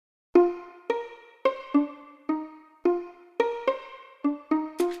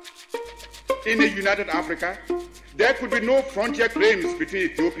in a united Africa, there could be no frontier claims between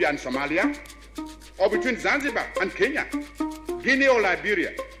Ethiopia and Somalia, or between Zanzibar and Kenya, Guinea or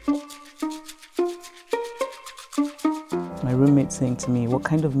Liberia. My roommate saying to me, what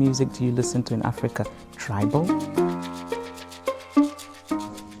kind of music do you listen to in Africa? Tribal?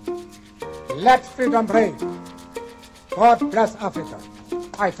 Let freedom reign. God bless Africa.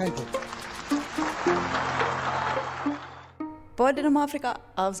 I thank you. Podden om Afrika,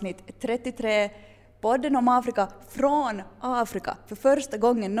 avsnitt 33. Podden om Afrika från Afrika för första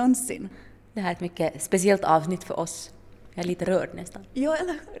gången någonsin. Det här är ett mycket speciellt avsnitt för oss. Jag är lite rörd nästan. Ja,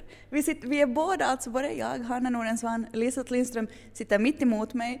 eller hur? Vi är båda, alltså både jag, Hanna Nordensvan, Elisabeth Lindström, sitter mitt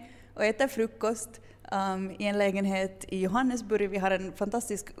emot mig och äter frukost i en lägenhet i Johannesburg. Vi har en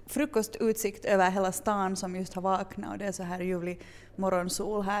fantastisk frukostutsikt över hela stan som just har vaknat och det är så här ljuvlig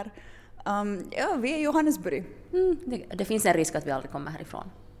morgonsol här. Ja, vi är i Johannesburg. Det finns en risk att vi aldrig kommer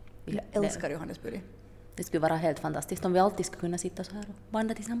härifrån. Jag älskar Johannesburg. Det skulle vara helt fantastiskt om vi alltid skulle kunna sitta så här och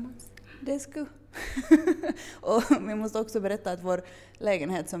banda tillsammans. Det skulle. Och vi måste också berätta att vår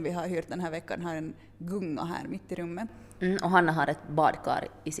lägenhet som vi har hyrt den här veckan har en gunga här mitt i rummet. Och Hanna har ett badkar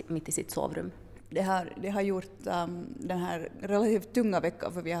mitt i sitt sovrum. Det har gjort den här relativt tunga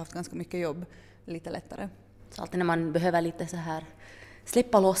veckan, för vi har haft ganska mycket jobb, lite lättare. Så alltid när man behöver lite så här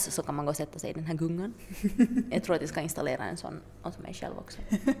släppa loss så kan man gå och sätta sig i den här gungan. Jag tror att jag ska installera en sån åt mig själv också.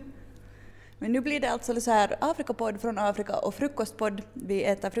 Men nu blir det alltså så här Afrikapodd från Afrika och frukostpodd. Vi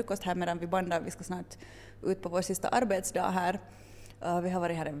äter frukost här medan vi bandar. Vi ska snart ut på vår sista arbetsdag här. Vi har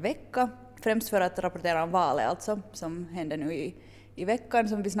varit här en vecka, främst för att rapportera om valet alltså, som händer nu i veckan,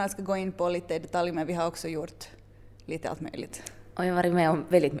 som vi snart ska gå in på lite i detalj, men vi har också gjort lite allt möjligt. Och jag har varit med om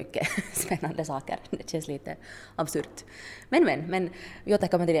väldigt mycket spännande saker. Det känns lite absurt. Men jag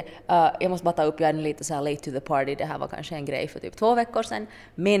tackar mig till det. Jag måste bara ta upp, jag är lite så här late to the party. Det här var kanske en grej för typ 2 veckor sedan.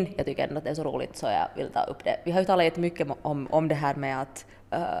 Men jag tycker ändå att det är så roligt så jag vill ta upp det. Vi har ju talat jättemycket om det här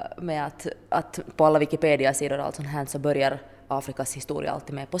med att på alla Wikipedia-sidor och allt sånt här så börjar Afrikas historia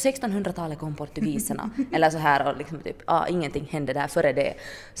alltid med. På 1600-talet kom portugiserna. Eller så här och liksom typ, ingenting hände där före det.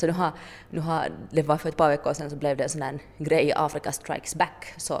 Så nu har det var för ett par veckor sedan så blev det en sån här grej, Africa Strikes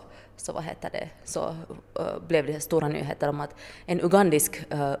Back. Så vad heter det? Så blev det stora nyheter om att en ugandisk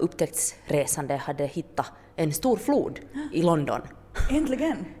upptäcktsresande hade hittat en stor flod i London.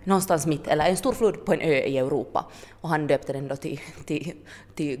 Äntligen! Någonstans mitt, eller en stor flod på en ö i Europa. Och han döpte den då till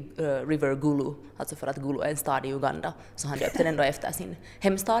River Gulu, alltså för att Gulu är en stad i Uganda. Så han döpte den då efter sin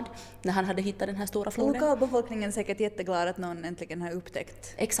hemstad när han hade hittat den här stora floden. Lokalbefolkningen är säkert jätteglad att någon äntligen har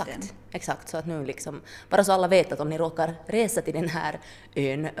upptäckt den. Exakt. Så att nu liksom, bara så alla vet att om ni råkar resa till den här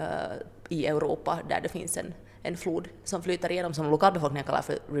ön i Europa där det finns en flod som flyter igenom, som lokalbefolkningen kallar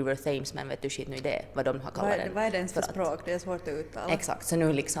för River Thames, men vet du shit nu det vad de har kallat den. Vad är det ens för språk? Det är svårt att uttala. Exakt, så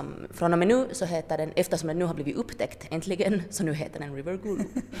nu liksom, från och med nu så heter den, eftersom den nu har blivit upptäckt äntligen, så nu heter den River Gulu.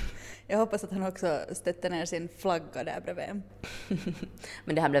 Jag hoppas att han också stötte ner sin flagga där bredvid.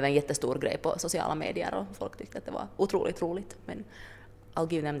 Men det här blev en jättestor grej på sociala medier och folk tyckte att det var otroligt roligt, men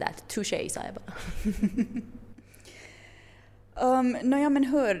I'll give them that. Touché, sa jag bara. Nåja, men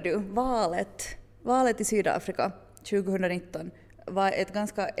hör du, valet i Sydafrika 2019 var ett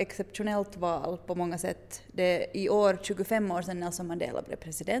ganska exceptionellt val på många sätt. Det är i år 25 år sedan Nelson Mandela blev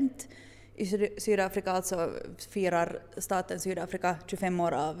president i Sydafrika, alltså firar staten Sydafrika 25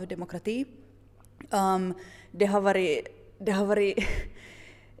 år av demokrati. Det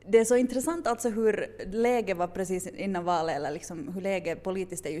är så intressant alltså hur läget var precis innan valet, eller liksom hur läget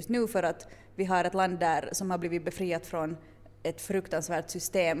politiskt är just nu, för att vi har ett land där som har blivit befriat från ett fruktansvärt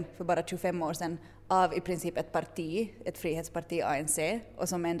system för bara 25 år sedan av i princip ett parti, ett frihetsparti, ANC, och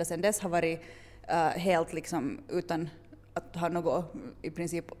som ända sedan dess har varit helt liksom utan att ha något i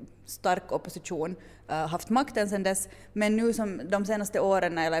princip stark opposition haft makten sedan dess. Men nu som de senaste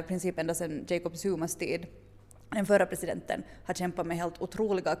åren, eller i princip ända sedan Jacob Zumas tid, den förra presidenten, har kämpat med helt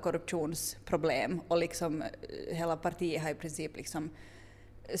otroliga korruptionsproblem, och liksom hela partiet har i princip liksom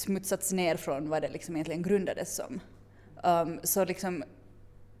smutsats ner från vad det liksom egentligen grundades som. Så liksom,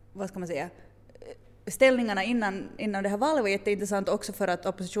 vad ska man säga, ställningarna innan det här valet var jätteintressant också för att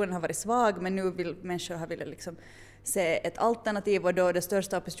oppositionen har varit svag, men nu vill människor vilja liksom se ett alternativ, och då det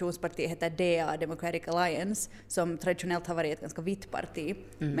största oppositionspartiet heter DA, Democratic Alliance, som traditionellt har varit ett ganska vitt parti.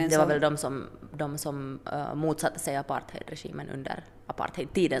 Men det var väl de som motsatte sig apartheidregimen under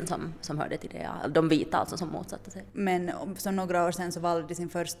apartheidtiden som hörde till DA, de vita alltså som motsatte sig. Men som några år sedan så valde de sin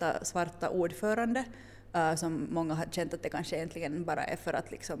första svarta ordförande, som många har känt att det kanske egentligen bara är för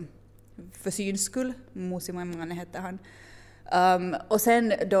att liksom för syns skull. Musi Maimane hette han. Och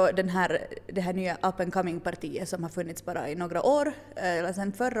sen då det här nya up and coming partiet som har funnits bara i några år, eller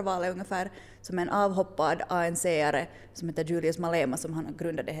sen förra valet ungefär, som en avhoppad ANC-are som heter Julius Malema, som han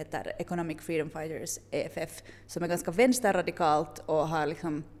grundade, heter Economic Freedom Fighters, EFF, som är ganska vänsterradikalt och har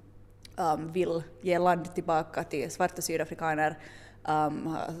liksom, vill ge land tillbaka till svarta sydafrikaner,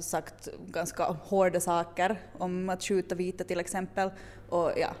 har sagt ganska hårda saker om att skjuta vita till exempel.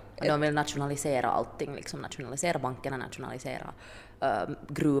 Och de vill nationalisera allting, liksom nationalisera bankerna, nationalisera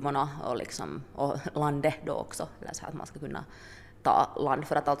gruvorna och landet då också, eller så att man ska kunna ta land,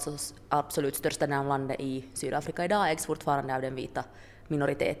 för att alltså absolut största delen av landet i Sydafrika idag ägs fortfarande av den vita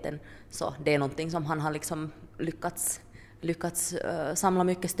minoriteten, så det är någonting som han har liksom lyckats samla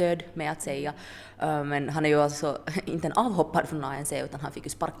mycket stöd med att säga. Men han är ju alltså inte en avhoppad från ANC, utan han fick ju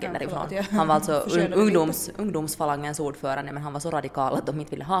sparken därifrån. Han var alltså ungdomsfalangens ordförande, men han var så radikal att de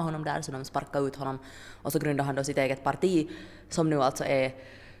inte ville ha honom där, så de sparkade ut honom. Och så grundade han då sitt eget parti, som nu alltså är,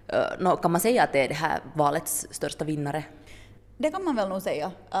 kan man säga att det är det här valets största vinnare? Det kan man väl nog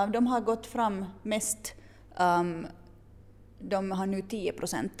säga. De har gått fram mest, de har nu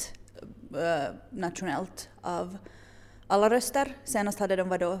 10% nationellt av alla röster. Senast hade de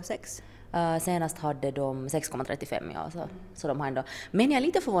vadå, 6? Senast hade de 6,35, ja. Så de har ändå. Men jag är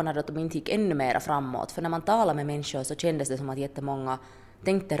lite förvånad att de inte gick ännu mer framåt, för när man talar med människor så kändes det som att jättemånga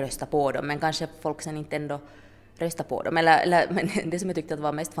tänkte rösta på dem, men kanske folk sen inte ändå rösta på dem. Men det som jag tyckte att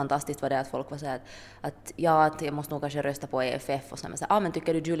var mest fantastiskt var det att folk var så här att jag måste nog kanske rösta på EFF, och sen så men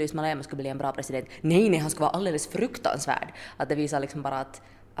tycker du Julius Malema skulle bli en bra president? Nej, han skulle vara alldeles fruktansvärd. Att det visar liksom bara att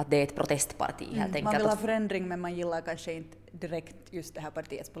det är ett protestparti helt enkelt. Man vill ha förändring, men man gillar kanske inte direkt just det här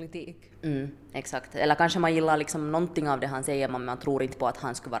partiets politik. Exakt. Eller kanske man gillar liksom någonting av det han säger, men man tror inte på att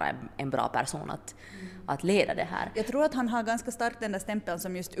han skulle vara en bra person att leda det här. Jag tror att han har ganska starkt den där stämpeln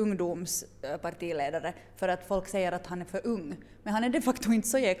som just ungdomspartiledare, för att folk säger att han är för ung. Men han är de facto inte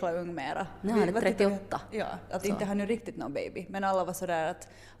så jäkla ung mera. Nej, han är 38. Ja, att inte han är riktigt någon baby. Men alla var sådär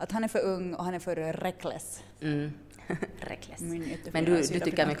att han är för ung och han är för reckless. Reckless. Men du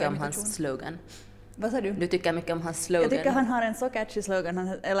tycker mycket om hans slogan. Vad sa du? Du tycker mycket om hans slogan. Jag tycker han har en så catchy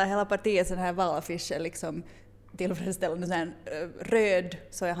slogan, eller hela partiets sån här valaffisch är liksom tillfredsställande. Så här, röd,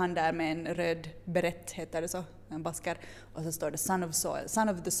 så är han där med en röd berett, heter det så, en basker, och så står det son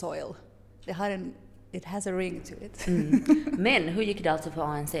of the soil. Det har it has a ring to it. Men hur gick det alltså för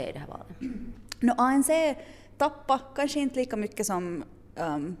ANC i det här valet? ANC tappade kanske inte lika mycket som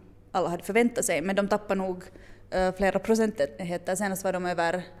alla hade förväntat sig, men de tappade nog flera procentenheter. Senast var de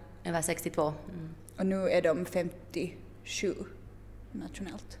över 62. Och nu är de 57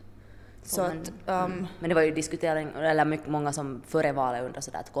 nationellt. Men det var ju diskutering, eller många som före valet undrar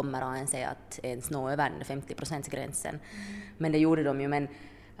sådär att kommer ANC att ens nå över 50%-gränsen. Men det gjorde de ju,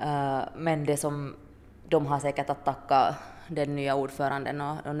 men det som de har säkert att tacka den nya ordföranden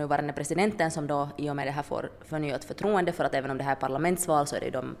och nuvarande presidenten, som då i och med det här får förnyat förtroende, för att även om det här är parlamentsval så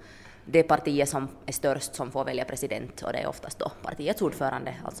är det det partiet som är störst som får välja president, och det är oftast då partiets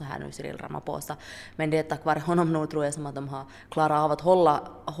ordförande, alltså här nu Cyril Ramaphosa. Men det är tack vare honom nog, tror jag, som att de har klarat av att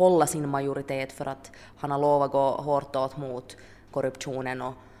hålla sin majoritet, för att han har lovat gå hårt åt mot korruptionen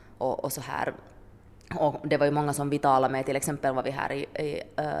och så här. Och det var ju många som vi talade med, till exempel var vi här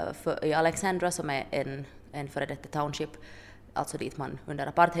i Alexandra, som är en före detta township, alltså dit man under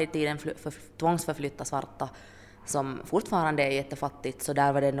apartheidtiden tvångsförflytta svarta, som fortfarande är jättefattigt, så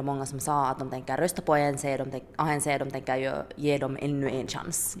där var det ändå många som sa att de tänker rösta på ANC, de tänker ge dem ännu en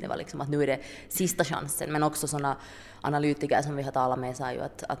chans. Det var liksom att nu är det sista chansen, men också sådana analytiker som vi har talat med sa ju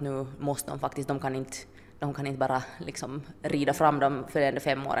att nu måste de faktiskt, de kan inte bara liksom rida fram dem för de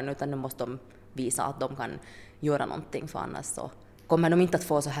 5 åren, utan nu måste de visa att de kan göra någonting, för annars så kommer de inte att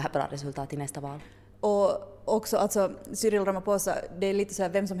få så här bra resultat i nästa val. Och också, alltså, Cyril Ramaphosa, det är lite så här,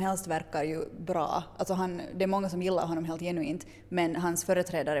 vem som helst verkar ju bra. Alltså det är många som gillar honom helt genuint, men hans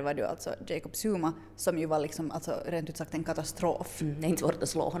företrädare var ju alltså Jacob Zuma, som ju var liksom, alltså, rent ut sagt en katastrof. Det är inte svårt att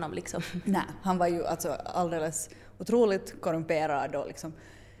slå honom liksom. Nej, han var ju alltså alldeles otroligt korrumperad och liksom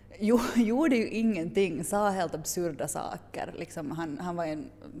gjorde ju ingenting, sa helt absurda saker. Liksom,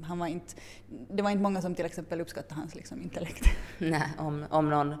 han var inte, det var inte många som till exempel uppskattade hans liksom, intellekt. Nej, om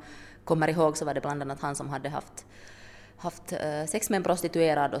någon kommer ihåg så var det bland annat han som hade haft sex med en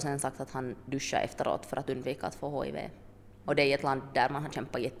prostituerad och sen sagt att han duschade efteråt för att undvika att få HIV. Och det är ett land där man har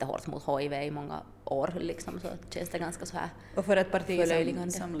kämpat jättehårt mot HIV i många år, liksom, så känns det ganska så här. Och för ett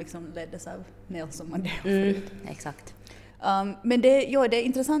parti som liksom leddes av Nelson Mandela. Exakt. Men det är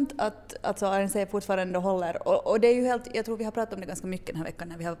intressant att alltså ANC fortfarande håller, och det är ju helt, jag tror vi har pratat om det ganska mycket den här veckan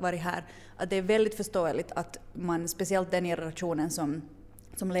när vi har varit här, att det är väldigt förståeligt att man, speciellt den generationen som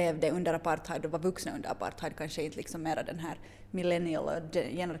som levde under apartheid och var vuxna under apartheid, kanske inte liksom mera den här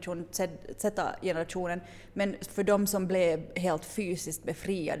millennial-generationen, Z-generationen, men för de som blev helt fysiskt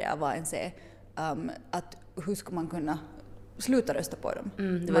befriade av ANC, att hur ska man kunna sluta rösta på dem?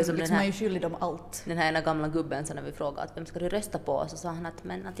 Det var som liksom man är ju skyldig dem allt. Den här ena gamla gubben, så när vi frågade att vem ska du rösta på, så sa han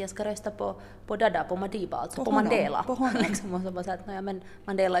att jag ska rösta på Dada, på Madiba, alltså på Mandela. På honom. Liksom, och så bara så att, men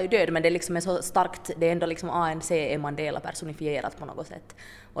Mandela är ju död, men det liksom är så starkt, det är ändå liksom ANC är Mandela personifierat på något sätt.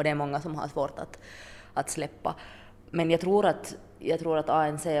 Och det är många som har svårt att släppa. Men jag tror att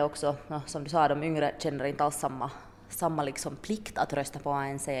ANC också, som du sa, de yngre känner inte alls samma liksom plikt att rösta på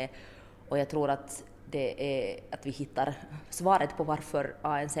ANC. Och jag tror att det är att vi hittar svaret på varför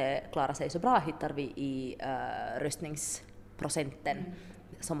ANC klarar sig så bra, hittar vi i röstningsprocenten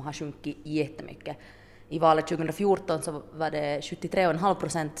som har sjunkit jättemycket. I valet 2014 så var det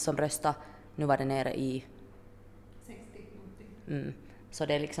 73,5% som röstade, nu var det nere i 60. Så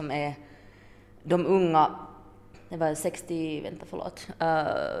det liksom är de unga, det var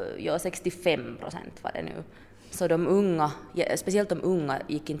 65% var det nu. Så de unga, speciellt de unga,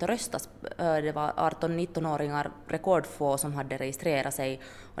 gick inte att rösta. Det var 18-19-åringar, rekordfå, som hade registrerat sig.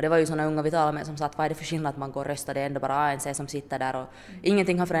 Och det var ju såna unga vi talade med som sa att vad är det för skillnad att man går och röstar, det är ändå bara ANC som sitter där och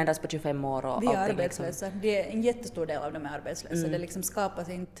ingenting har förändrats på 25 år. Och vi är arbetslösa. Liksom. Det är en jättestor del av dem är arbetslösa. Det liksom skapas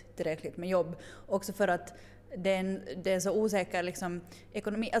inte tillräckligt med jobb. Också för att det är en så osäker liksom,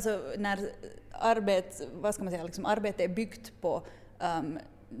 ekonomi. Alltså när arbete är byggt på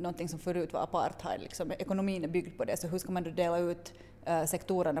någonting som förut var apartheid, liksom, ekonomin är byggd på det, så hur ska man då dela ut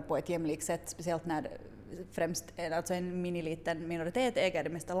sektorerna på ett jämlikt sätt, speciellt när främst alltså en miniliten minoritet äger det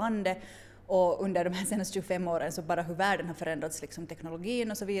mesta landet, och under de här senaste 25 åren så bara hur världen har förändrats, liksom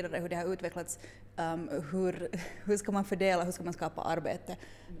teknologin och så vidare, hur det har utvecklats, hur ska man fördela, hur ska man skapa arbete,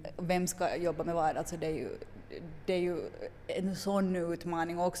 vem ska jobba med vad, alltså det är ju en sån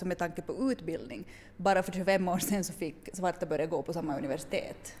utmaning, också med tanke på utbildning. Bara för 25 år sedan så fick svarta börja gå på samma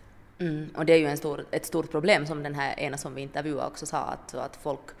universitet. Och det är ju ett stort problem, som den här ena som vi intervjuade också sa, att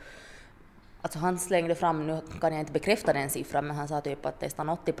folk, alltså han slängde fram, nu kan jag inte bekräfta den siffran, men han sa typ att nästan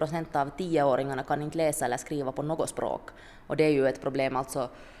 80% av 10-åringarna kan inte läsa eller skriva på något språk. Och det är ju ett problem, alltså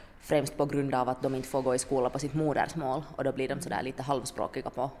främst på grund av att de inte får gå i skola på sitt modersmål, och då blir de sådär lite halvspråkiga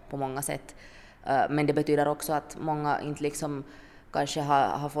på många sätt. Men det betyder också att många inte liksom kanske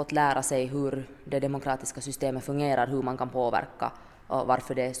har fått lära sig hur det demokratiska systemet fungerar, hur man kan påverka och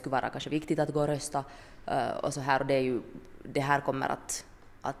varför det skulle vara kanske viktigt att gå och rösta och så här. Och det här kommer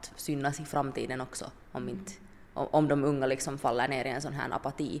att synas i framtiden också, om de unga liksom faller ner i en sån här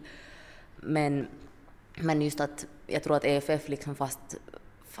apati. Men just att jag tror att EFF liksom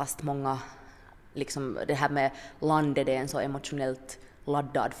fast många liksom, det här med landet, det är en så emotionellt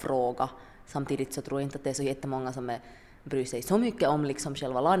laddad fråga. Samtidigt så tror jag inte att det är så jättemånga som bryr sig så mycket om liksom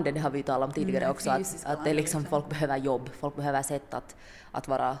själva landet. Det har vi ju talat om tidigare också, att det liksom, folk behöver jobb, folk behöver sätt att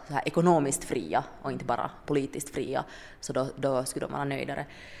vara så här ekonomiskt fria och inte bara politiskt fria, så då skulle de vara nöjdare.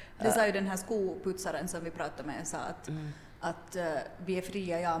 Det sa ju den här skoputsaren som vi pratade med, sa att vi är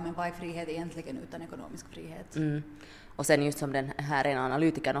fria, ja, men vad är frihet egentligen utan ekonomisk frihet? Och sen just som den här ena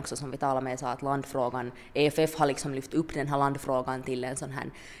analytikern också som vi talade med sa att landfrågan, EFF har liksom lyft upp den här landfrågan till en sån här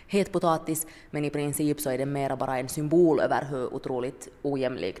het potatis, men i princip så är det mera bara en symbol över hur otroligt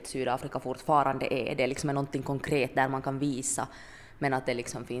ojämlikt Sydafrika fortfarande är. Det är liksom någonting konkret där man kan visa, men att det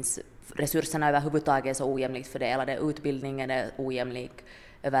liksom finns, resurserna överhuvudtaget så ojämlikt fördelade, utbildningen är ojämlik,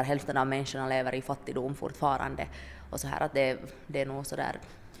 över hälften av människorna lever i fattigdom fortfarande, och så här att det är nog så där.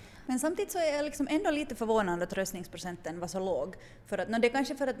 Men samtidigt så är jag liksom ändå lite förvånad att röstningsprocenten var så låg. För att, det är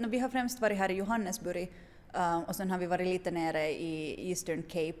kanske för att vi har främst varit här i Johannesburg och sen har vi varit lite nere i Eastern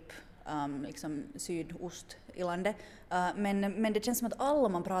Cape, liksom sydost i landet. Men det känns som att alla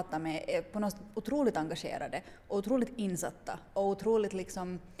man pratar med är på något otroligt engagerade och otroligt insatta och otroligt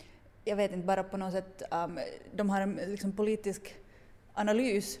liksom, jag vet inte, bara på något sätt, de har en liksom politisk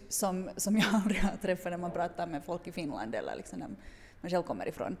analys som jag aldrig har träffat när man pratar med folk i Finland eller liksom där man själv kommer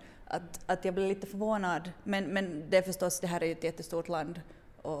ifrån. Att jag blir lite förvånad, men det är förstås, det här är ju ett jättestort land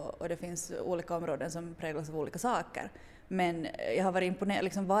och det finns olika områden som präglas av olika saker. Men jag har varit imponerad,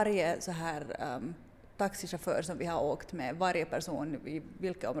 liksom varje så här taxichaufför som vi har åkt med, varje person i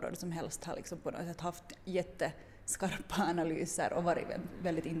vilka områden som helst har liksom på något sätt haft jätteskarpa analyser och varit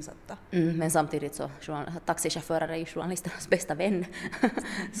väldigt insatta. Men samtidigt så taxichaufförer är ju journalisternas bästa vän.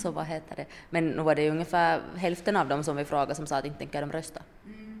 Så vad heter det? Men nu var det ju ungefär hälften av dem som vi frågade som sa att inte tänker de rösta.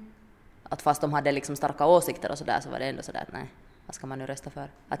 Att fast de hade liksom starka åsikter och sådär, så var det ändå sådär att nej, vad ska man nu rösta för?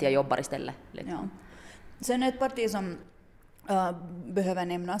 Att jag jobbar istället. Liksom. Ja. Sen ett parti som behöver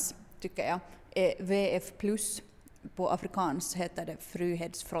nämnas, tycker jag, är VF+. på afrikanskt heter det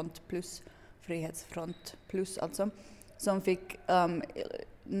Frihetsfront plus alltså, som fick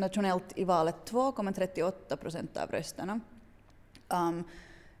nationellt i valet 2,38% av rösterna.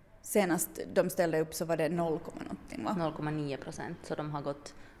 Senast de ställde upp så var det 0,9%, så de har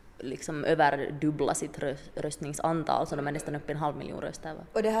gått liksom över dubbla sitt röstningsantal, så de är nästan uppe i 500 000 röster.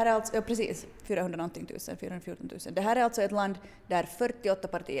 Och det här är alltså, ja precis, 414 000. Det här är alltså ett land där 48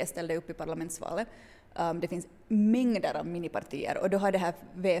 partier ställde upp i parlamentsvalet. Det finns mängder av minipartier och då har det här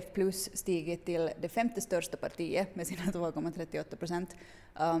VF Plus stigit till det 5:e största partiet med sina 2,38%.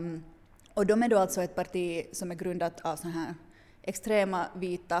 Och de är då alltså ett parti som är grundat av så här extrema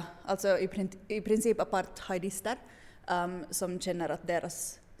vita, alltså i princip apartheidister, som känner att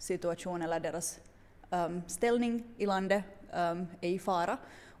deras situation eller deras ställning i landet är i fara.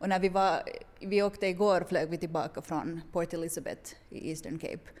 Och när vi åkte igår, flög vi tillbaka från Port Elizabeth i Eastern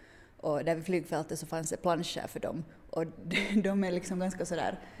Cape, och där vid flygfältet så fanns det planscher för dem, och de är liksom ganska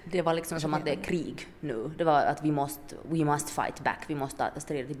sådär. Det var liksom som att det är krig nu. Det var att we must fight back, vi måste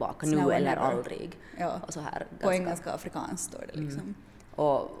strida tillbaka nu eller aldrig. Ja. Och så här. På engelska afrikanskt står det liksom.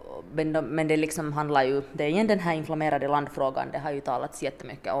 Men det liksom handlar ju, det är igen den här inflammerade landfrågan, det har ju talats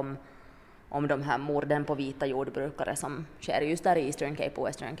jättemycket om de här morden på vita jordbrukare som sker just där i Eastern Cape och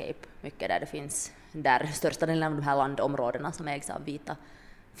Western Cape, mycket där det finns, där största delen av de här landområdena som ägs av vita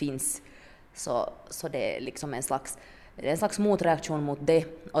finns, så det är liksom en slags motreaktion mot det.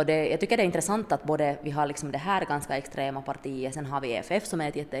 Och jag tycker det är intressant att både vi har liksom det här ganska extrema partiet, sen har vi EFF som är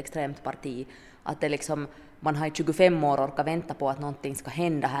ett jätteextremt parti, att det liksom, man har i 25 år orkat vänta på att någonting ska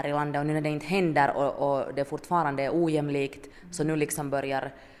hända här i landet, och nu när det inte händer och det fortfarande är ojämlikt, så nu liksom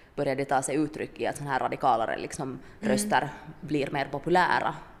börjar det ta sig uttryck i att sådana här radikalare liksom röster blir mer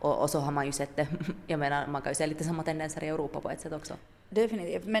populära, och så har man ju sett det, jag menar man kan ju se lite samma tendenser i Europa på ett sätt också.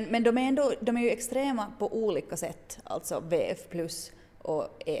 Definitivt, men de är ju extrema på olika sätt, alltså VF Plus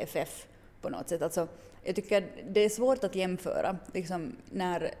och EFF på något sätt. Alltså, jag tycker det är svårt att jämföra, liksom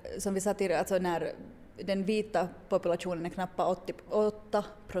när, som vi sa tidigare, alltså när den vita populationen är knappt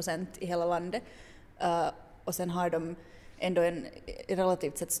 8% i hela landet, och sen har de ändå en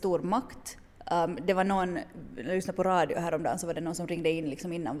relativt sett stor makt. Det var någon, jag lyssnade på radio häromdagen, så var det någon som ringde in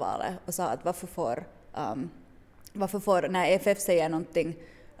liksom innan valet och sa att varför får när EFF säger någonting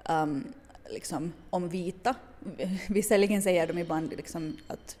liksom om vita, visserligen säger de ibland liksom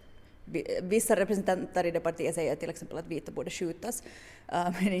att vissa representanter i det partiet säger till exempel att vita borde skjutas,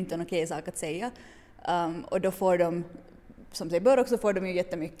 men det är inte en okej sak att säga, och då får de, som sig bör också, får de ju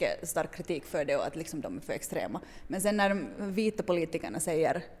jättemycket stark kritik för det och att liksom de är för extrema. Men sen när de vita politikerna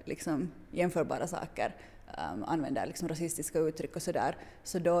säger liksom jämförbara saker, använder liksom rasistiska uttryck och sådär,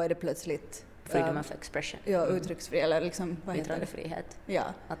 så då är det plötsligt freedom of expression. Ja, uttrycksfrihet eller liksom, vad heter yttrandefrihet. Ja.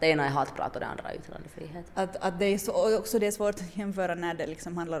 Att det ena är hatprat och det andra är yttrandefrihet. Att det är så, också det är svårt att jämföra när det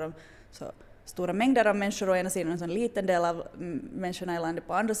liksom handlar om så stora mängder av människor å ena sidan och en sån liten del av människorna i landet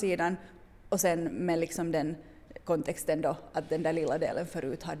på andra sidan, och sen med liksom den kontexten då att den där lilla delen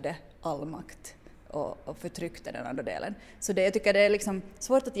förut hade all makt och förtryckte den andra delen. Så jag tycker det är liksom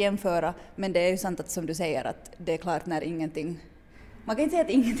svårt att jämföra, men det är ju sant att som du säger att det är klart när ingenting, man kan inte säga att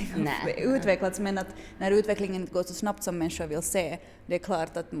ingenting har utvecklats, men att när utvecklingen går så snabbt som människor vill se, det är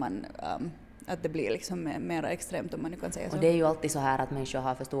klart att man att det blir liksom mer extremt, om man nu kan säga så. Och det är ju alltid så här att människor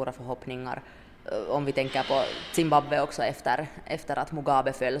har för stora förhoppningar. Om vi tänker på Zimbabwe också efter att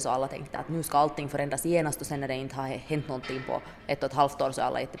Mugabe föll, så alla tänkte att nu ska allting förändras genast, och sen när det inte har hänt någonting på 1,5 år så är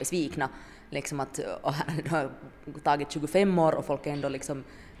alla jättebesvikna. Liksom att, och det har tagit 25 år och folk är ändå liksom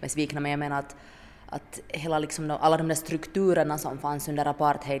besvikna, men jag menar att hela liksom alla de där strukturerna som fanns under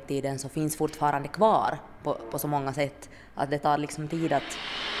apartheidtiden så finns fortfarande kvar på så många sätt, att det tar liksom tid att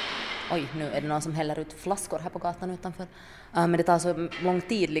oj, nu är det någon som häller ut flaskor här på gatan utanför. Men det tar så lång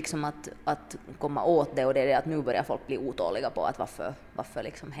tid liksom att komma åt det, och det är det att nu börjar folk bli otåliga på att varför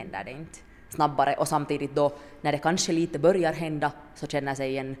liksom händer det inte snabbare, och samtidigt då när det kanske lite börjar hända så känner sig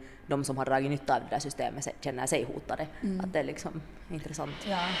igen de som har dragit nytta av det där systemet känner sig hotade. Att det är liksom intressant.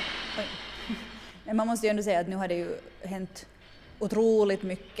 Ja. Men man måste ju ändå säga att nu har det ju hänt otroligt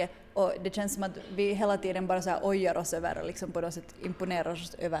mycket, och det känns som att vi hela tiden bara så här ojar oss över och liksom på något sätt imponerar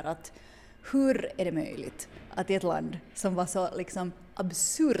oss över att hur är det möjligt att i ett land som var så liksom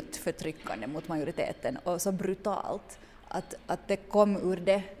absurt förtryckande mot majoriteten och så brutalt, att det kom ur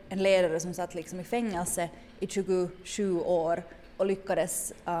det en ledare som satt liksom i fängelse i 27 år och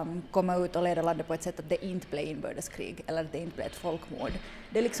lyckades komma ut och leda landet på ett sätt att det inte blev inbördeskrig eller att det inte blev ett folkmord.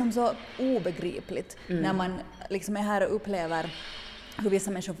 Det är liksom så obegripligt när man liksom är här och upplever hur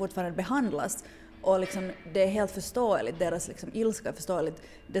vissa människor fortfarande behandlas, Och liksom, det är helt förståeligt, deras liksom ilska är förståeligt.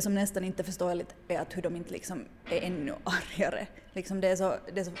 Det som nästan inte är förståeligt är att hur de inte liksom är ännu argare. Liksom, det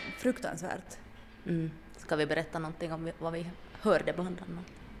är så fruktansvärt. Ska vi berätta någonting om vad vi hörde bland annat?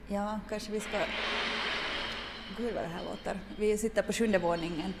 Ja, kanske vi ska... Gud vad det här låter. Vi sitter på 7:e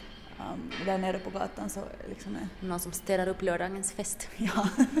våningen. Där nere på gatan så liksom är... Någon som städar upp lördagens fest. Ja,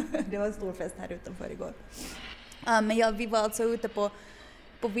 det var en stor fest här utanför igår. Men ja, vi var alltså ute på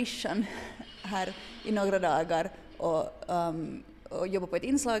Vision här i några dagar och jobbade på ett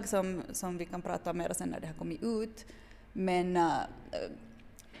inslag som vi kan prata om mer sen när det har kommit ut. Men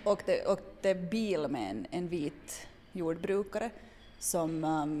åkte bil med en vit jordbrukare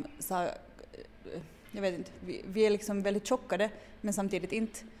som sa, jag vet inte, vi är liksom väldigt chockade men samtidigt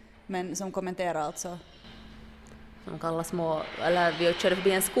inte, men som kommenterar alltså. Som kallas vi körde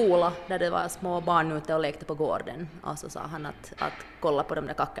förbi en skola där det var små barn ute och lekte på gården och så sa han att kolla på de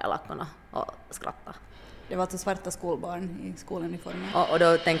där kackerlackorna och skratta. Det var alltså svarta skolbarn i skoluniformen. Och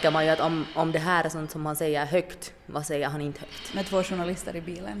då tänker man ju att om det här är sånt som man säger högt, vad säger han inte högt? Med 2 journalister i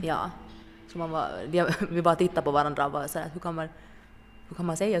bilen. Ja, så vi bara tittade på varandra och var så här, hur kan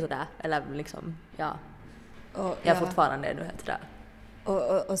man säga sådär? Eller liksom, ja. Och, jag är fortfarande ännu helt där.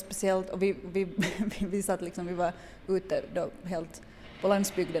 Och speciellt, och vi satt liksom, vi var ute då helt på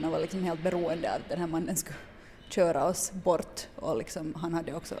landsbygden och var liksom helt beroende av att den här mannen skulle köra oss bort och liksom, han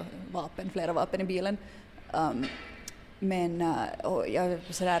hade också flera vapen i bilen. Men och jag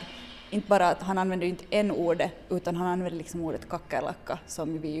sådär, inte bara att han använde inte en ordet utan han använde liksom ordet kackerlacka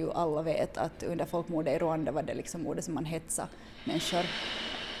som vi ju alla vet att under folkmordet i Rwanda var det liksom ordet som man hetsade människor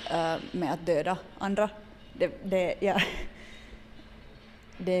med att döda andra.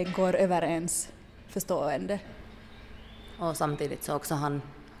 Det går över ens förstående. Och samtidigt så också han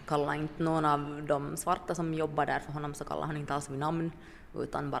kallar inte någon av de svarta som jobbar där för honom, så kallar han inte alls vid namn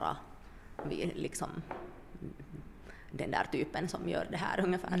utan bara liksom den där typen som gör det här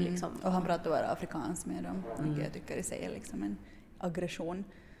ungefär. Liksom. Och han pratar bara afrikanskt med dem, vilket jag tycker i sig är liksom en aggression.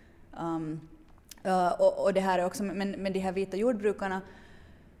 Och det här är också, men de här vita jordbrukarna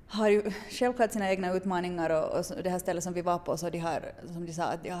har ju självklart sina egna utmaningar och det här stället som vi var på, så de har, som de sa,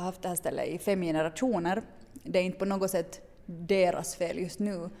 att de har haft det här stället i 5 generationer. Det är inte på något sätt deras fel just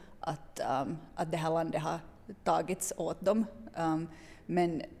nu att det här landet har tagits åt dem.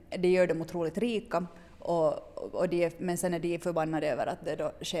 Men det gör dem otroligt rika men sen är de förbannade över att det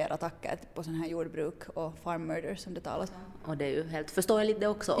då sker attacker på sån här jordbruk och farm murder som det talas om. Och det är ju helt förståeligt det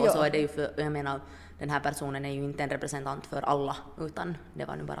också. Ja. Och så är det ju för, jag menar, den här personen är ju inte en representant för alla utan det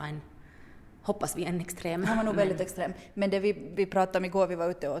var nu bara hoppas vi en extrem. Han var nog väldigt extrem. Men det vi pratade om igår, vi var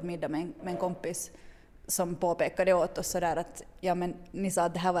ute och åt middag med en kompis som påpekade åt oss sådär att ja men ni sa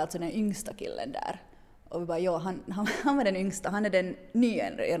att det här var alltså den yngsta killen där. Och vi bara, ja, han var den yngsta, han är den nya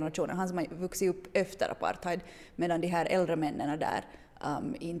generationen, han som har vuxit upp efter apartheid, medan de här äldre männen där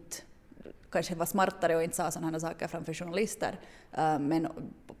inte kanske var smartare och inte sa sådana här saker framför journalister, men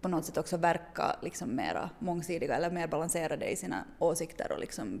på något sätt också verka liksom mera mångsidiga eller mer balanserade i sina åsikter och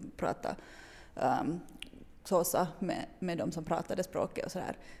liksom prata såsa med de som pratade språket och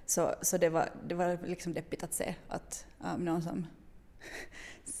sådär. Så det var liksom deppigt att se att någon som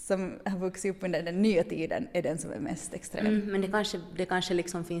har vuxit upp under den nya tiden är den som är mest extrem. Men det kanske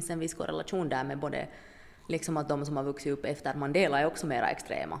liksom finns en viss korrelation där med både liksom att de som har vuxit upp efter Mandela är också mera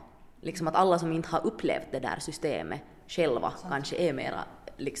extrema. Liksom att alla som inte har upplevt det där systemet själva kanske är mera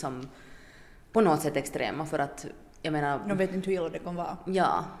liksom på något sätt extrema, för att jag menar... De vet inte hur illa det kan vara.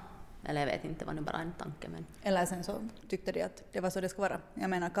 Ja, eller jag vet inte, var det bara en tanke. Men... Eller sen så tyckte de att det var så det ska vara. Jag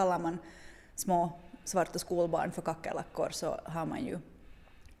menar, kallar man små svarta skolbarn för kackerlackor så har man ju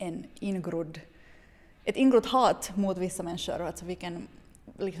ett ingrott hat mot vissa människor, alltså vilken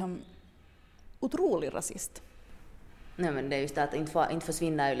liksom otrolig rasist. Nej, men det är just det att inte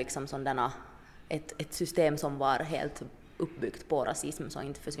försvinner ju liksom sådana ett system som var helt uppbyggt på rasism, så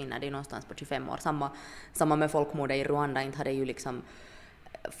inte försvinner det ju någonstans på 25 år. Samma med folkmordet i Rwanda, inte hade ju liksom,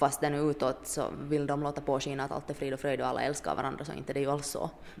 fast den är utåt så vill de låta påskina att allt är frid och fröjd och alla älskar varandra, så inte det är ju alls så.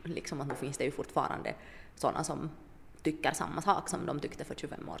 Liksom att nu finns det ju fortfarande sådana som tycker samma sak som de tyckte för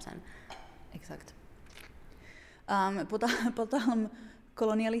 25 år sedan. Exakt. På tal om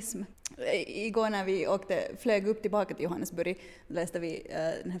kolonialism. Igår när vi flög upp tillbaka till Johannesburg läste vi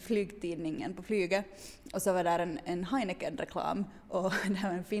den här flygtidningen på flyget, och så var där en Heineken-reklam, och det var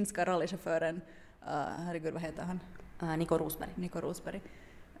den finska rallychauffören, herregud vad heter han? Nico Rosberg.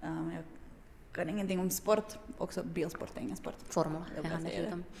 Jag kan ingenting om sport, också bilsport är ingen sport. Formula.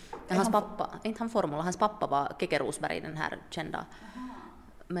 Inte han Formula, hans pappa var Keke Rosberg, den här kända.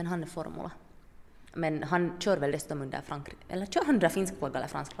 Men han är Formula. Men han kör väl dessutom under Frankrike. Eller kör han under finsk flagga eller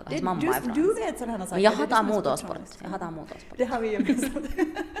fransk flagga? Hans mamma är fransk. Du vet sådana saker. Men jag hatar motorsport. Det har vi gemensamt.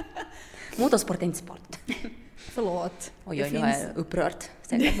 Motorsport är inte sport. Förlåt. Oj, nu har jag upprört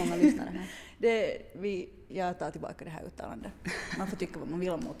säkert många lyssnare här. Jag tar tillbaka det här uttalandet. Man får tycka vad man vill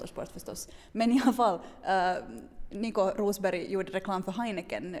om motorsport förstås. Men i alla fall, Nico Rosberg gjorde reklam för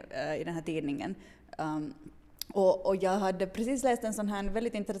Heineken i den här tidningen. Och jag hade precis läst en sån här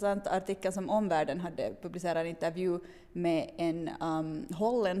väldigt intressant artikel som Omvärlden hade publicerat en intervju med en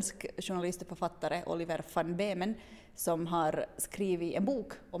holländsk journalist och författare, Oliver van Beemen, som har skrivit en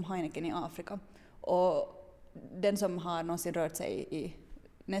bok om Heineken i Afrika. Och den som har någonsin rört sig i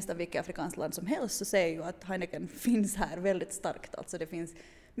nästan vilket afrikanskt land som helst så ser ju att Heineken finns här väldigt starkt. Alltså det finns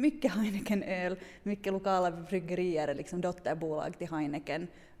mycket Heineken-öl, mycket lokala bryggerier, liksom dotterbolag till Heineken,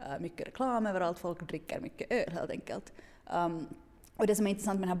 mycket reklam överallt, folk dricker mycket öl helt enkelt. Och det som är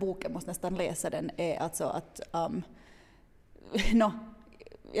intressant med den här boken, måste nästan läsa den, är alltså att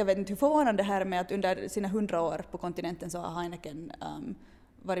jag vet inte hur förvånande det här med att under sina 100 år på kontinenten så har Heineken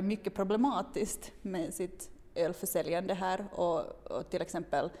varit mycket problematiskt med sitt ölförsäljande här och till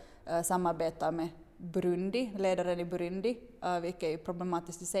exempel samarbetar med Burundi, ledaren i Burundi, vilket är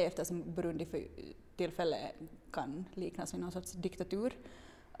problematiskt i sig eftersom Burundi för tillfället kan liknas vid någon sorts diktatur.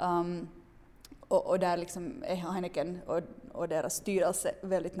 Och där liksom är Heineken och deras styrelse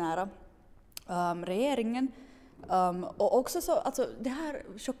väldigt nära regeringen. Och också så, alltså det här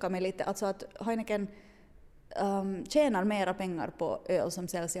chockar mig lite, alltså att Heineken tjänar mera pengar på öl som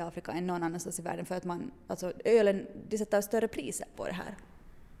säljs i Afrika än någon annanstans i världen för att ölen, de sätter större priser på det här.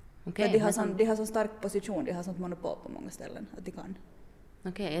 Okay, de har så stark position, de har sånt monopol på många ställen att de kan.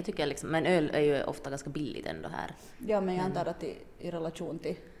 Okej, jag tycker liksom, men öl är ju ofta ganska billigt ändå här. Ja, men jag antar att i relation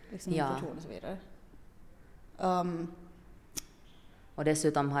till liksom inflation och så vidare. Och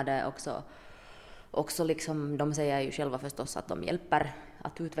dessutom har det också liksom, de säger ju själva förstås att de hjälper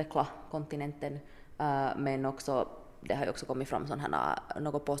att utveckla kontinenten, men också, det har ju också kommit fram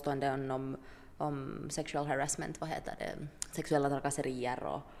något påstående om sexual harassment, vad heter det, sexuella trakasserier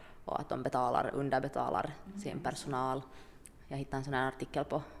och att de underbetalar sin personal. Jag hittade en sån här artikel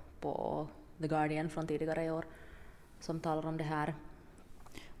på The Guardian från tidigare i år som talar om det här.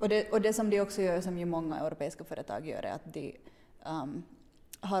 Och det som de också gör, som ju många europeiska företag gör, är att de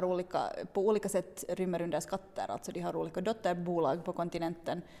har på olika sätt rymmer under skatter. Alltså de har olika dotterbolag på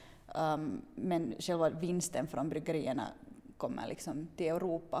kontinenten, men själva vinsten från bryggerierna kommer liksom till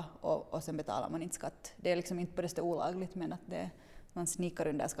Europa och sen betalar man inte skatt. Det är liksom inte på det sättet olagligt, men att man snikar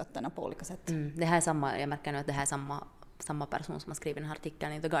under skatterna på olika sätt. Det här är samma, jag märker nu att det här är samma person som har skrivit den här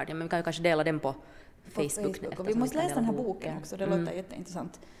artikeln i The Guardian, men vi kan ju kanske dela den på Facebook. Och vi måste läsa den här boken också, det låter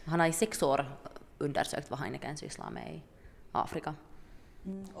jätteintressant. Han har i 6 år undersökt vad Heineken sysslar med i Afrika.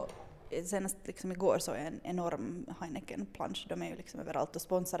 Och senast liksom igår så är en enorm Heineken-plansch. De är ju liksom överallt och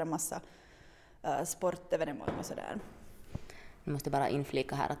sponsrar en massa sportevenemang och sådär. Nu måste bara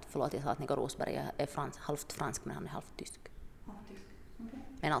inflika här att, förlåt, jag sa att Nico Rosberg är halvt fransk, men han är halvt tysk. Okay.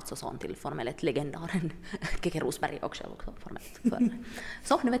 Men alltså son till Formel 1-legendaren Keke Rosberg och själv också Formel 1.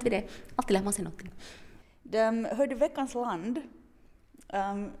 Så, nu vet vi det. Alltid lär man sig någonting. Hörde veckans land.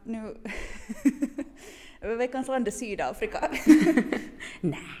 Veckans land är Sydafrika.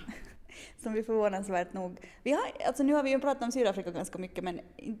 Nej. Som vi förvånansvärt nog. Nu har vi ju pratat om Sydafrika ganska mycket, men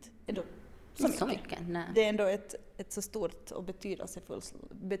inte ändå så mycket. Nej. Det är ändå ett så stort och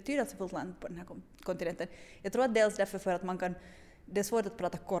betydelsefullt land på den här kontinenten. Jag tror att dels därför för att det är svårt att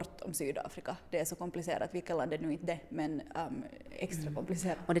prata kort om Sydafrika. Det är så komplicerat, vilka land är nu inte det, men extra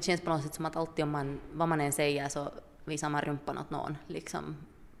komplicerat. Och det känns på något sätt som att alltid vad man än säger så visar man rumpan åt någon. Liksom.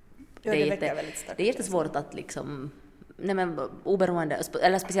 Ja, det är jättesvårt att liksom, oberoende,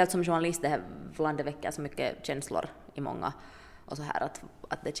 eller speciellt som journalist, det här landet väcker så mycket känslor i många. Och så här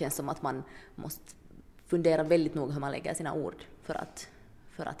att det känns som att man måste fundera väldigt noga hur man lägger sina ord för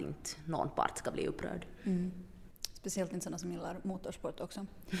att inte någon part ska bli upprörd. Speciellt inte sådana som gillar motorsport också.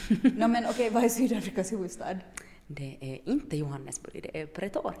 Men okej, vad är Sydafrikas huvudstad? Det är inte Johannesburg, det är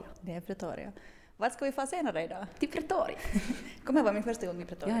Pretoria. Det är Pretoria. Vart ska vi få senare idag? Till Pretoria. Kommer jag vara min första gång i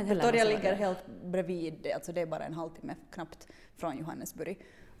Pretoria. Pretoria ligger helt bredvid, alltså det är bara en halvtimme knappt från Johannesburg.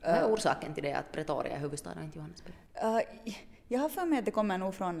 Vad är orsaken till det att Pretoria är huvudstaden och inte Johannesburg? Jag har för mig att det kommer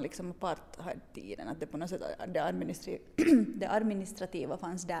nog från liksom apartheidtiden, att det på något sätt det administrativa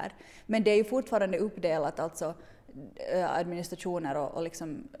fanns där. Men det är ju fortfarande uppdelat, alltså administrationer och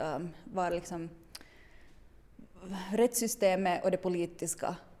liksom, var liksom rättssystemet och det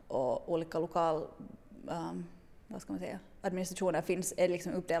politiska och olika vad ska man säga, administrationer finns, är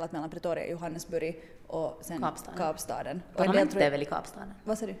liksom uppdelat mellan Pretoria, Johannesburg och sen Kapstaden. Parlamentet är väl i Kapstaden?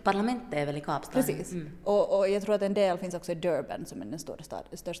 Vad säger du? Parlamentet är väl i Kapstaden? Precis. Och jag tror att en del finns också i Durban som är den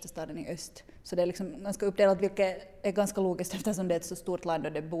största staden i öst. Så det är liksom ganska uppdelat, vilket är ganska logiskt eftersom det är ett så stort land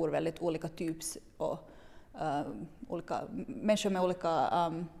och det bor väldigt olika typs och olika människor med olika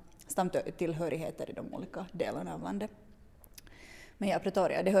stamtillhörigheter i de olika delarna av landet. Men ja,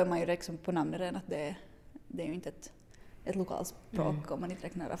 Pretoria, det hör man ju liksom på namnet redan att det är ju inte ett lokalspråk om man inte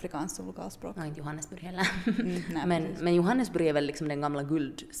räknar afrikanskt som lokalspråk. Ja, inte Johannesburg heller. Nej, men Johannesburg är väl liksom den gamla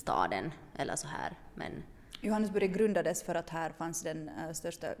guldstaden eller så här. Men Johannesburg grundades för att här fanns den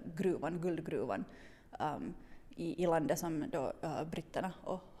största gruvan, guldgruvan i landet som då britterna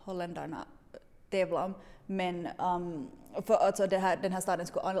och holländarna tävlade om. Men för, alltså den här staden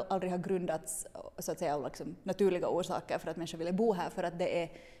skulle aldrig ha grundats så att säga av liksom naturliga orsaker för att människor ville bo här, för att det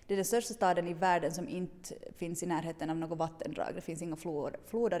är den största staden i världen som inte finns i närheten av något vattendrag. Det finns inga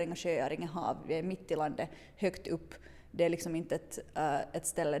floder, inga sjöar, inga hav. Vi är mitt i landet, högt upp. Det är liksom inte ett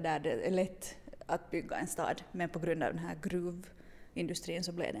ställe där det är lätt att bygga en stad, men på grund av den här gruvindustrin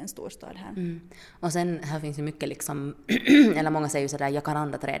så blev det en stor stad här. Och sen här finns ju mycket liksom, eller många säger ju sådär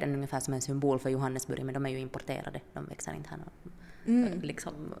jacaranda-träden ungefär som en symbol för Johannesburg, men de är ju importerade, de växer inte här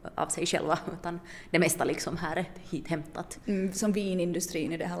liksom av sig själva, utan det mesta liksom här är hit hämtat. Som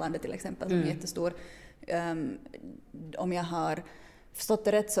vinindustrin i det här landet till exempel, som är jättestor. Om jag har förstått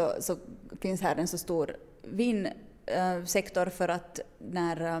det rätt så finns här en så stor vinsektor för att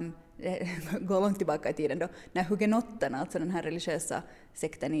när går långt tillbaka i tiden då, när hugenotterna, alltså den här religiösa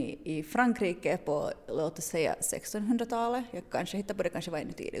sekten i Frankrike på, låt oss säga 1600-talet, jag kanske hittar på det, kanske var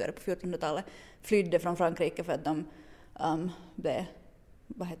ännu tidigare, på 1400-talet, flydde från Frankrike för att de blev,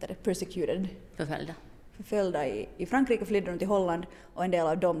 persecuted. Förföljda i Frankrike, flydde de till Holland och en del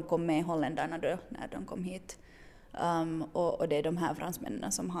av dem kom med holländarna då när de kom hit. Och det är de här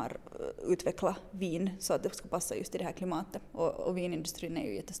fransmännen som har utvecklat vin så att det ska passa just i det här klimatet. Och vinindustrin är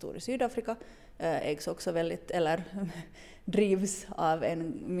ju jättestor i Sydafrika, ägs också väldigt, eller drivs av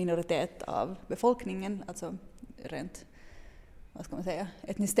en minoritet av befolkningen, alltså rent, vad ska man säga,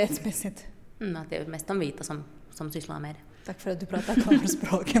 etnicitetsmässigt. Att det är mest de vita som sysslar med det. Tack för att du pratar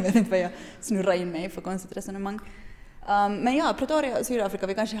klarspråk, jag vet inte vad jag snurrar in mig för konstigt resonemang. Men ja, Pretoria, Sydafrika,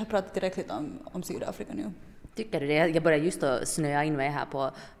 vi kanske har pratat tillräckligt om Sydafrika nu. Tycker du det? Jag börjar just att snöa in mig här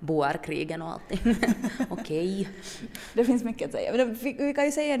på boerkrigen och allting. Okej. Det finns mycket att säga. Men vi kan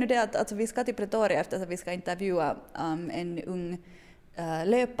ju säga nu det att alltså, vi ska till Pretoria eftersom vi ska intervjua en ung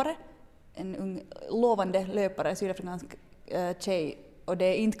löpare, en ung lovande löpare, sydafrikansk tjej, och det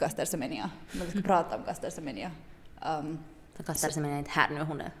är inte Caster Semenya, men vi ska prata om Caster Semenya. Caster Semenya är inte här nu,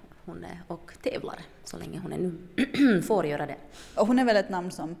 hon är och tävlar så länge hon är nu får göra det. Och hon är väl ett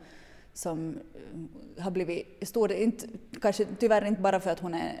namn som har blivit stor, kanske tyvärr inte bara för att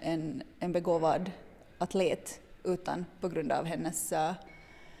hon är en begåvad atlet, utan på grund av hennes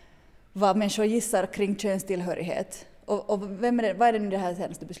vad människor gissar kring könstillhörighet. Och vad är det nu det här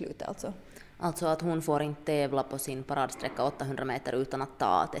senaste beslutet alltså? Alltså att hon får inte tävla på sin paradsträcka 800 meter utan att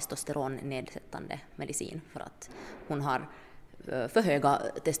ta testosteronnedsättande medicin, för att hon har för höga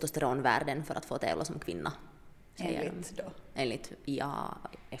testosteronvärden för att få tävla som kvinna. Enligt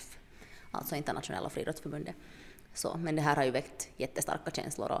IAAF, alltså internationella friidrottsförbundet. Så, men det här har ju väckt jättestarka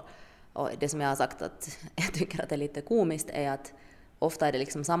känslor, och det som jag har sagt att jag tycker att det är lite komiskt är att ofta är det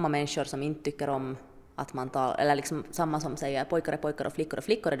liksom samma människor som inte tycker om att man tar, eller liksom samma som säger pojkar är pojkar och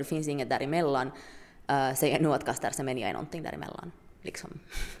flickor, det finns inget däremellan, säger nu att Caster Semenya är någonting däremellan. Liksom.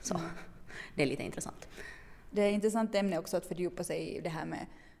 Så det är lite intressant. Det är ett intressant ämne också att fördjupa sig i det här med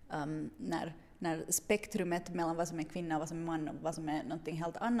när spektrumet mellan vad som är kvinna och vad som är man och vad som är någonting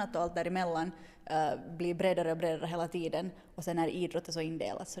helt annat och allt däremellan blir bredare och bredare hela tiden, och sen är idrotten så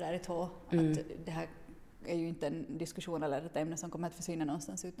indelat så där i två att det här är ju inte en diskussion eller ett ämne som kommer att försvinna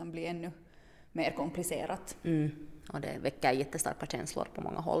någonstans utan blir ännu mer komplicerat. Och det väcker jättestarka känslor på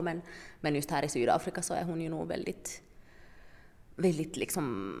många håll, men just här i Sydafrika så är hon ju nog väldigt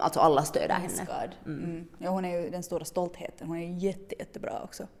liksom, alltså alla stöder henne. Ja, hon är ju den stora stoltheten, hon är jättebra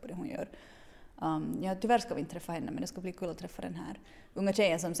också på det hon gör. Ja, tyvärr ska vi inte träffa henne, men det ska bli kul att träffa den här unga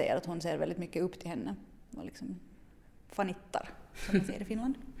tjejen som säger att hon ser väldigt mycket upp till henne och liksom fanittar, som man säger i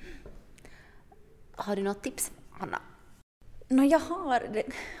Finland. Har du något tips, Hanna?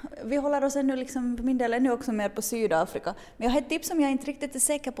 Vi håller oss ännu liksom, för min del ännu också mer på Sydafrika. Men jag har ett tips som jag inte riktigt är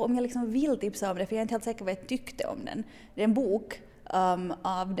säker på om jag liksom vill tipsa om det, för jag är inte helt säker vad jag tyckte om den. Det är en bok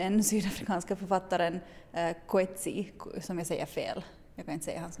av den sydafrikanska författaren Coetzee, som jag säger fel. Jag kan inte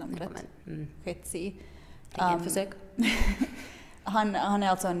säga hans namn rätt. Coetzee. Vilken försök. Han är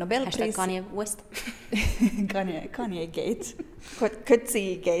alltså en Nobelpris... Hashtag Kanye West. Kanye Gate.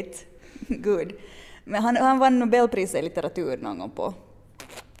 Kutsi Gate. Good. Men han vann Nobelpris i litteratur någon gång på,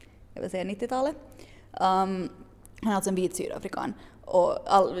 jag vill säga 90-talet. Han är alltså en vit sydafrikan. Och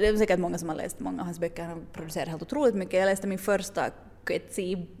det är säkert många som har läst många av hans böcker. Han producerar helt otroligt mycket. Jag läste min första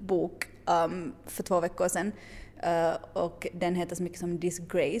Kutsi-bok för 2 veckor sedan. Och den heter så mycket som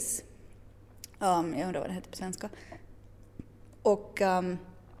Disgrace. Jag undrar vad den heter på svenska. Och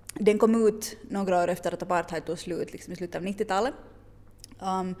den kom ut några år efter att apartheid tog slut, liksom i slutet av 90-talet.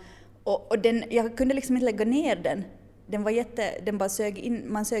 Och den, jag kunde liksom inte lägga ner den. Den var den bara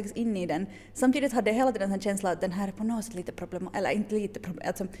man sögs in i den. Samtidigt hade jag hela tiden en känsla att den här är på något sätt lite problematisk, eller inte lite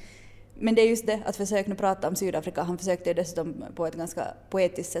problematisk. Alltså, men det är just det att försöka nu prata om Sydafrika. Han försökte dessutom på ett ganska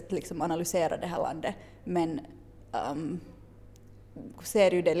poetiskt sätt liksom analysera det här landet. Men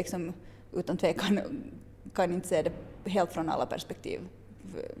ser ju det liksom utan tvekan, kan inte se det helt från alla perspektiv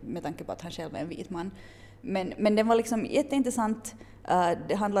med tanke på att han själv är en vit man. Men den var liksom jätteintressant.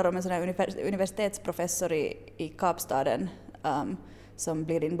 Det handlar om en sån här universitetsprofessor i Kapstaden som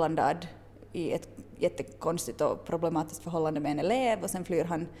blir inblandad i ett jättekonstigt och problematiskt förhållande med en elev, och sen flyr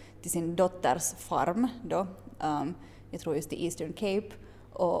han till sin dotters farm då, jag tror just i Eastern Cape,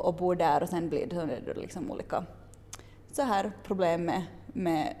 och bor där, och sen blir det liksom olika så här problem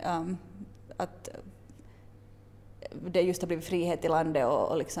med att det just har blivit frihet i landet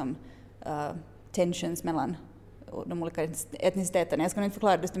och liksom tensions mellan de olika etniciteterna. Jag ska inte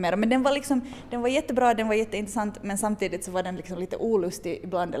förklara det mer, men den var jättebra, den var jätteintressant, men samtidigt så var den liksom lite olustig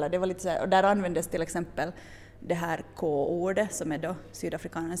ibland, eller det var lite så här, och där användes till exempel det här K-ordet som är då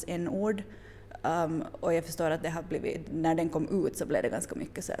sydafrikanernas N-ord, och jag förstår att det har blivit, när den kom ut så blev det ganska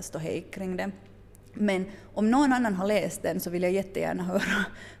mycket så här ståhej kring det. Men om någon annan har läst den så vill jag jättegärna höra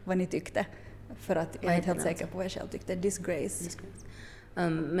vad ni tyckte, för att jag är inte helt säker på vad jag själv tyckte. Disgrace.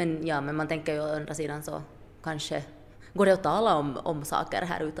 Men man tänker ju å andra sidan så kanske går det att tala om saker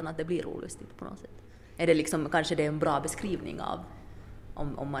här utan att det blir olustigt på något sätt. Är det liksom, kanske det är en bra beskrivning av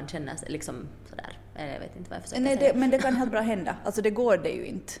om man känner sig liksom sådär, jag vet inte vad jag försöker säga. Men det kan helt bra hända, alltså det går det ju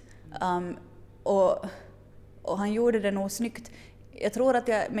inte. Och han gjorde det nog snyggt. Jag tror att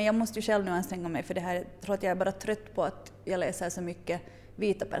men jag måste ju själv nu anstränga mig för det här. Jag tror att jag är bara trött på att jag läser så mycket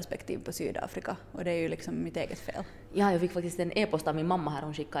vita perspektiv på Sydafrika, och det är ju liksom mitt eget fel. Ja, jag fick faktiskt en e-post av min mamma här.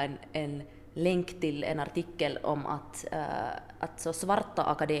 Hon skickade en länk till en artikel om att så svarta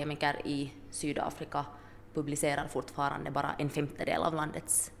akademiker i Sydafrika publicerar fortfarande bara 1/5 av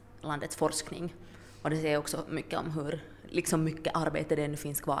landets forskning. Och det säger också mycket om hur liksom mycket arbete det nu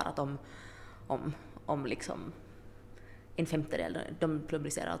finns kvar, att om liksom 1/5, de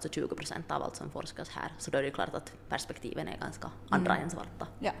publicerar alltså 20% av allt som forskas här, så då är det klart att perspektiven är ganska andra än svarta.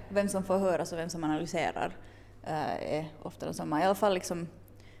 Ja, vem som får höras och vem som analyserar är ofta detsamma. I alla fall liksom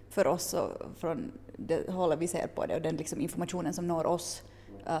för oss och från det hållet vi ser på det, och den liksom informationen som når oss,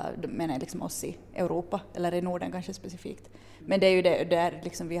 menar jag liksom oss i Europa, eller i Norden kanske specifikt. Men det är ju det där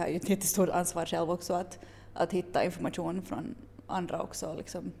liksom, vi har ju ett jättestort ansvar själv också att hitta information från andra också, och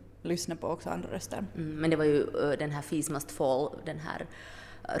liksom lyssna på också andra röster. Men det var ju den här Fees Must Fall, den här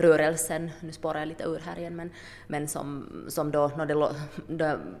rörelsen, nu spårar jag lite ur här igen, men som då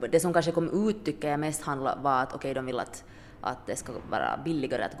det som kanske kom ut tycker jag mest var att okej, de vill att det ska vara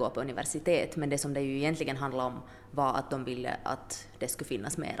billigare att gå på universitet, men det som det ju egentligen handlade om var att de ville att det skulle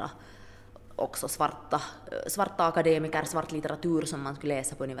finnas mera också svarta akademiker, svart litteratur som man skulle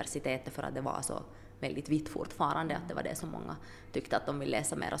läsa på universitetet, för att det var så väldigt vitt fortfarande, att det var det som många tyckte, att de vill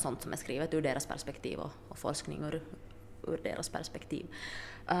läsa mera sånt som är skrivet ur deras perspektiv och forskning ur deras perspektiv.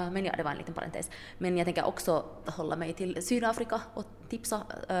 Men ja, det var en liten parentes. Men jag tänker också hålla mig till Sydafrika och tipsa.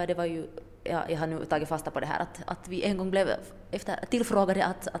 Det var ju, jag har nu tagit fasta på det här att vi en gång blev tillfrågade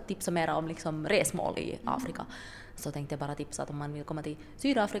att tipsa mera om liksom resmål i Afrika. Så tänkte jag bara tipsa att om man vill komma till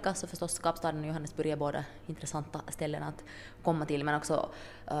Sydafrika så förstås Kapstaden och Johannesburg är båda intressanta ställen att komma till. Men också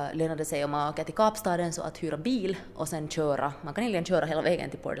lönar det sig om man åker till Kapstaden så att hyra bil och sen köra. Man kan egentligen köra hela vägen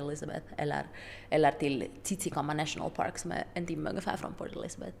till Port Elizabeth eller till Tsitsikamma National Park som är 1 timme ungefär från Port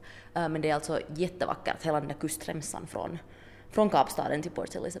Elizabeth. Men det är alltså jättevackert, hela den där kustremsan från Kapstaden till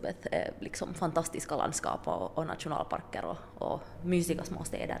Port Elizabeth är liksom fantastiska landskap och nationalparker och mysiga små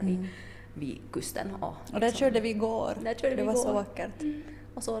städer vid kusten. Och där körde vi igår. Det var så vackert.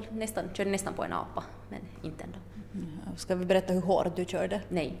 Och så körde nästan på en apa, men inte ändå. Ska vi berätta hur hårt du körde?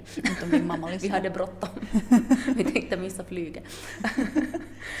 Nej. Inte om din mamma Vi hade bråttom. Vi tänkte missa flyget.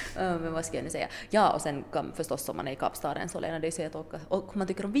 Men vad ska jag nu säga? Ja, och sen förstås om man är i Kapstaden så lönar det sig att åka. Och om man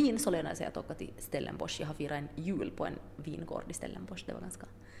tycker om vin så lönar det sig att åka till Stellenbosch. Jag har firat en jul på en vingård i Stellenbosch. Det var ganska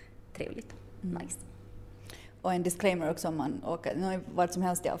trevligt. Nice. Och en disclaimer också om man åker vart som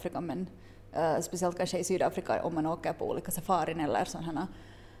helst i Afrika, men speciellt kanske i Sydafrika om man åker på olika safarin eller sådana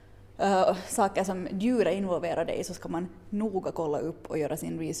saker som djur är involverade i, så ska man noga kolla upp och göra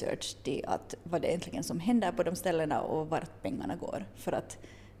sin research till att vad det egentligen som händer på de ställena och vart pengarna går. För att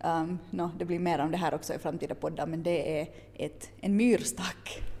det blir mer om det här också i framtida poddar, men det är en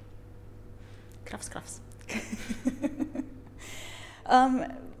myrstack. Krafs.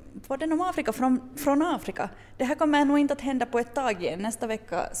 Podden om Afrika från Afrika. Det här kommer nog inte att hända på ett tag igen. Nästa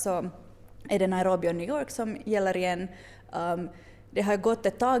vecka så är det Nairobi och New York som gäller igen. Det har gått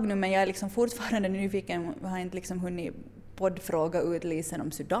ett tag nu, men jag är liksom fortfarande nyfiken. Jag har inte liksom hunnit poddfråga ut Lisen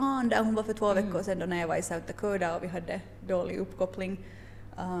om Sudan där hon var för 2 veckor sedan, då när jag var i South Dakota och vi hade dålig uppkoppling.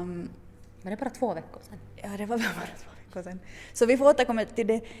 Men det är bara 2 veckor sedan. Ja, det var bara 2 veckor sedan. Så vi får återkomma till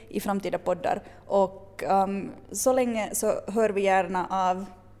det i framtida poddar. Och så länge så hör vi gärna av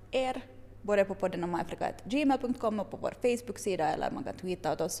er, både på podden om afrika@gmail.com och på vår Facebook-sida, eller man kan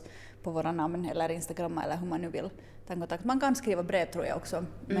tweeta åt oss på våra namn eller Instagram eller hur man nu vill ta kontakt. Man kan skriva brev tror jag också,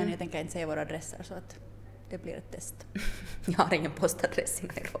 men jag tänker inte säga våra adresser så att det blir ett test. Jag har ingen postadress i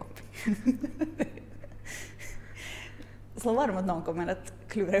Nairobi. Så var det att någon kommer att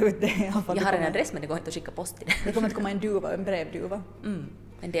klura ut det i alla fall. Jag har en adress, men det går inte att skicka post till det. Det kommer att komma en brevduva.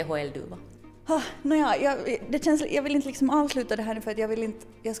 En DHL-duva. Jag vill inte liksom avsluta det här nu för att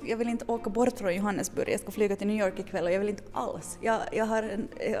jag vill inte åka bort från Johannesburg. Jag ska flyga till New York ikväll och jag vill inte alls. Jag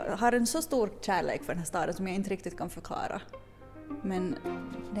har en så stor kärlek för den här staden som jag inte riktigt kan förklara. Men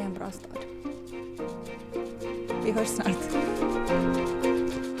det är en bra stad. Vi hörs snart.